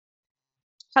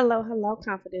Hello, hello,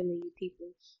 confidently, you people.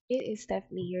 It is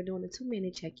Stephanie here doing a 2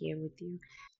 minute check in with you.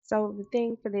 So, the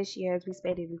thing for this year, as we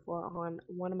stated before on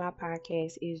one of my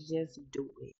podcasts, is just do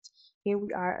it. Here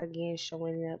we are again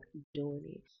showing up, doing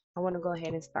it. I want to go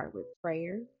ahead and start with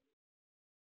prayer.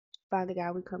 Father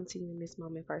God, we come to you in this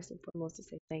moment first and foremost to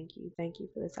say thank you. Thank you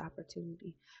for this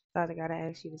opportunity. Father God, I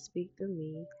ask you to speak through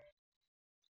me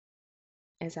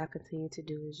as I continue to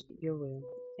do your will.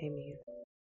 Amen.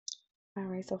 All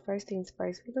right, so first things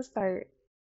first, we're going to start.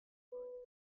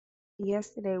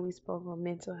 Yesterday we spoke on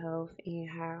mental health and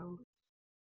how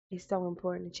it's so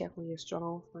important to check on your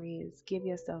strong friends, give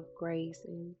yourself grace,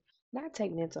 and not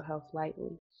take mental health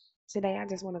lightly. Today I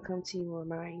just want to come to you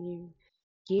and remind you,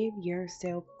 give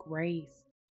yourself grace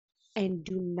and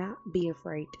do not be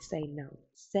afraid to say no.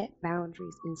 Set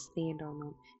boundaries and stand on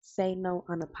them. Say no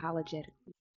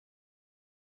unapologetically.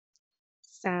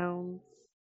 Sounds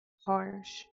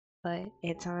harsh, but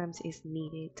at times it's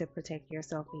needed to protect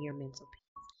yourself and your mental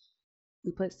peace.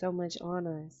 We put so much on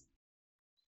us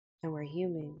and we're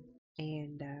human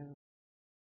and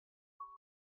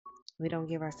we don't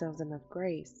give ourselves enough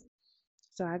grace.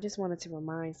 So I just wanted to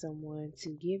remind someone to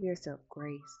give yourself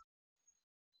grace,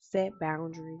 set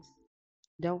boundaries.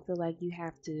 Don't feel like you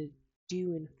have to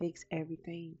do and fix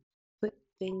everything. Put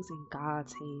things in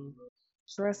God's hand.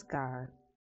 Trust God.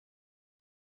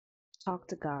 Talk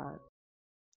to God.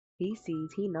 He sees,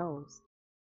 He knows.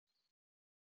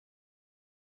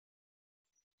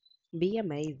 Be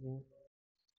amazing.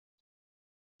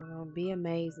 Be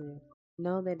amazing.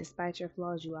 Know that despite your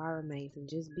flaws, you are amazing.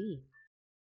 Just be.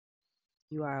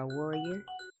 You are a warrior.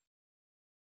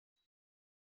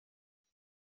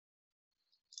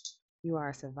 You are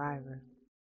a survivor.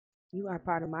 You are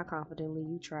part of my confidently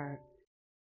you tried.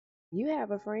 You have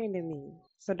a friend in me,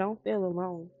 so don't feel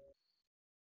alone.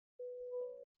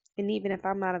 And even if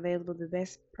I'm not available, the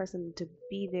best person to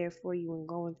be there for you when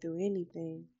going through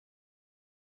anything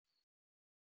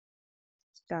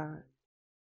is God.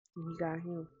 And you got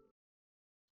Him.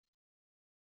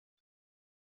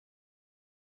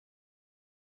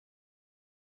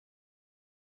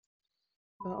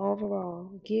 But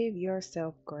overall, give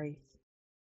yourself grace.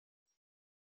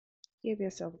 Give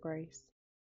yourself grace.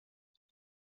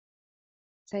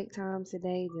 Take time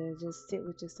today to just sit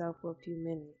with yourself for a few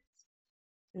minutes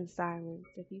in silence.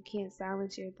 If you can't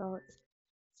silence your thoughts,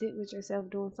 sit with yourself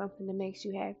doing something that makes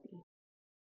you happy.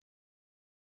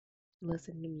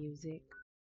 Listen to music,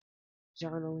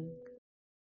 journaling,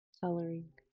 coloring,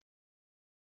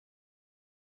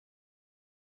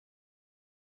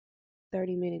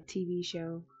 30-minute TV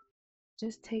show.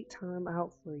 Just take time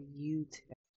out for you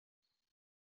today.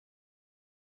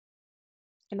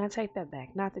 And I take that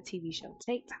back, not the TV show.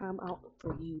 Take time out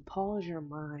for you. Pause your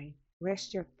mind.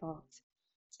 Rest your thoughts.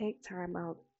 Take time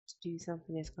out to do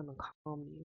something that's going to calm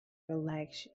you,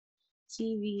 relax you.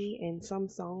 TV and some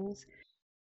songs,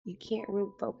 you can't really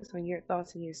focus on your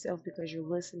thoughts and yourself because you're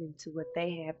listening to what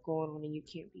they have going on and you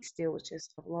can't be still with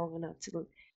yourself long enough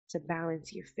to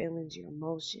balance your feelings, your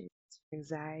emotions, your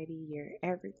anxiety, your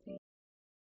everything.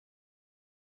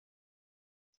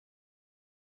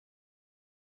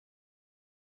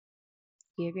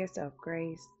 Give yourself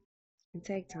grace and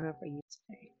take time for you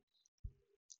today.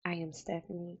 I am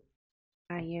Stephanie.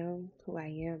 I am who I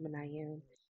am, and I am.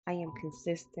 I am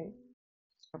consistent,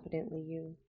 confidently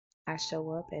you. I show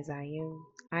up as I am.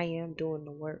 I am doing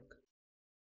the work.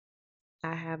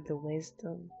 I have the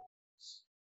wisdom.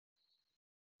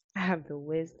 I have the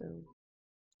wisdom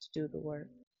to do the work.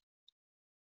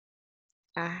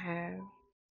 I have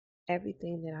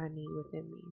everything that I need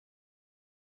within me.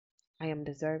 I am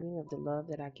deserving of the love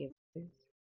that I give others.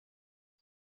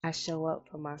 I show up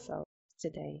for myself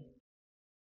today,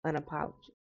 unapologetic,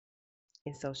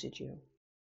 and so should you.